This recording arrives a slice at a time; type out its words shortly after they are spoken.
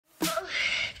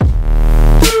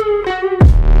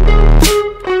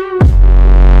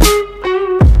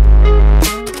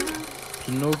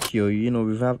Pinocchio,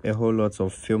 we've had a whole lot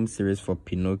of film series for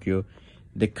Pinocchio.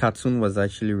 The cartoon was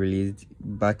actually released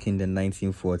back in the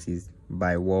 1940s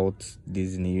by Walt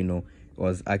Disney. It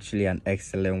was actually an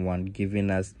excellent one, giving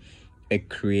us a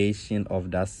creation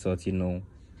of that sort.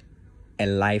 A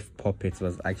live puppet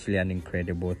was actually an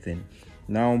incredible thing.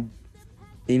 Now,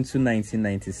 into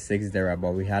 1996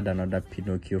 thereabout, we had another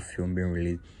Pinocchio film being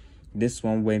released. This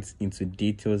one went into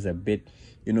details a bit.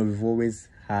 We've always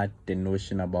had the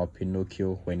notion about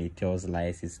Pinocchio: when he tells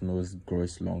lies, his nose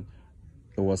grows long.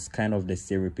 It was kind of the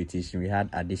same repetition. We had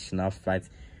additional facts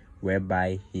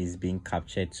whereby he's being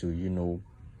captured to,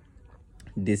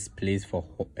 this place for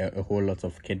a whole lot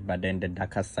of kids, but then the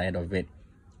darker side of it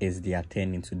is they are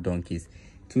turned into donkeys.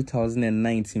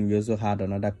 2019, we also had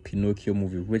another Pinocchio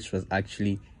movie, which was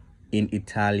actually in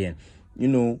Italian.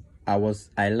 I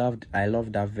loved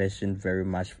that version very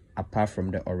much. Apart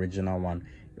from the original one,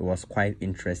 it was quite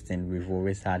interesting. We've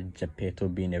always had Geppetto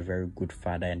being a very good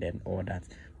father, and then all that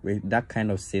with that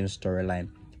kind of same storyline.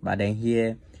 But then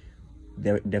here,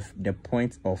 the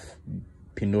point of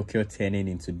Pinocchio turning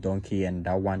into donkey, and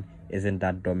that one isn't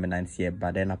that dominant here.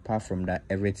 But then apart from that,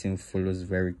 everything follows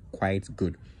quite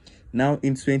good. Now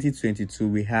in 2022,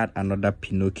 we had another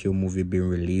Pinocchio movie being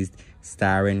released,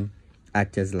 starring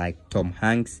actors like Tom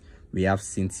Hanks. We have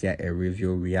Cynthia,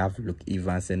 Erivo, we have Luke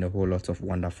Evans, and a whole lot of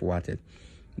wonderful artists.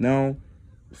 Now,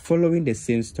 following the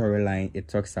same storyline, it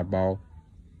talks about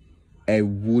a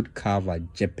wood carver,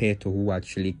 Geppetto, who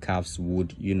actually carves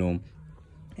wood,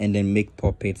 and then make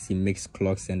puppets. He makes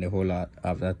clocks and a whole lot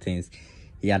of other things.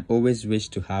 He had always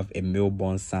wished to have a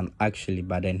male-born son, actually,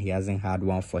 but then he hasn't had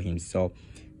one for himself.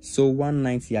 So one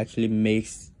night he actually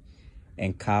makes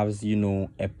and carves,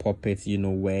 a puppet,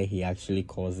 where he actually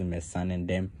calls him a son, and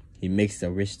then he makes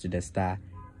a wish to the star,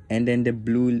 and then the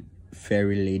blue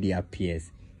fairy lady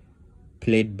appears,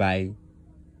 played by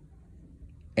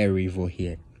Erivo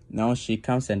here. Now she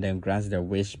comes and then grants the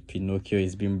wish. Pinocchio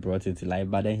is being brought into life,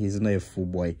 but then he's not a full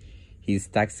boy. He's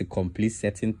taxed to complete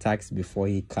certain tasks before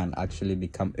he can actually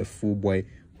become a full boy,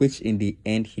 which in the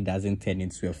end he doesn't turn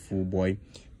into a full boy.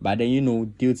 But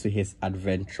then, due to his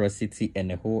adventurosity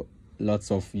and a whole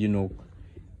lots of,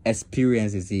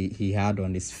 experiences he had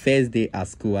on his first day at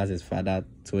school, as his father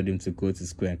told him to go to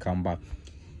school and come back,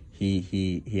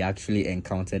 he actually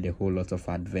encountered a whole lot of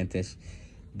advantage.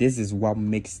 This is what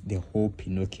makes the whole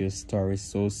Pinocchio story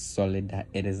so solid, that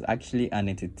it is actually an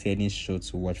entertaining show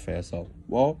to watch for yourself.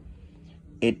 Well,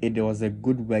 it was a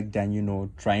good work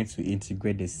done, trying to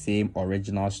integrate the same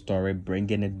original story,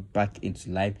 bringing it back into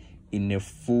life in a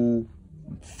full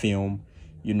film,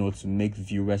 to make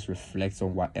viewers reflect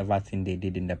on whatever thing they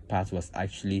did in the past was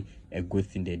actually a good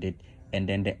thing they did. And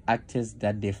then the actors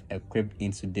that they've equipped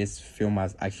into this film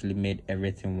has actually made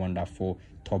everything wonderful.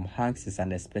 Tom Hanks is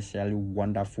an especially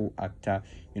wonderful actor.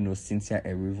 Cynthia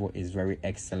Erivo is very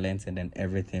excellent, and then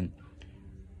everything.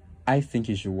 I think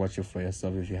you should watch it for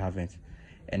yourself if you haven't.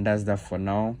 And that's that for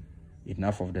now.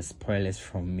 Enough of the spoilers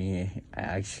from me. I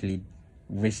actually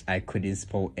wish I couldn't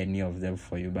spoil any of them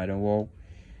for you, but well,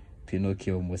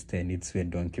 Pinocchio almost turned into a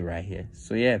donkey right here.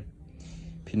 So yeah,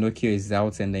 Pinocchio is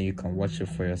out, and then you can watch it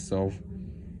for yourself.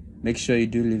 Make sure you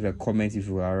do leave a comment if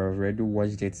you are already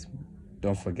watched it.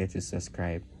 Don't forget to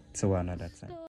subscribe. Till another time.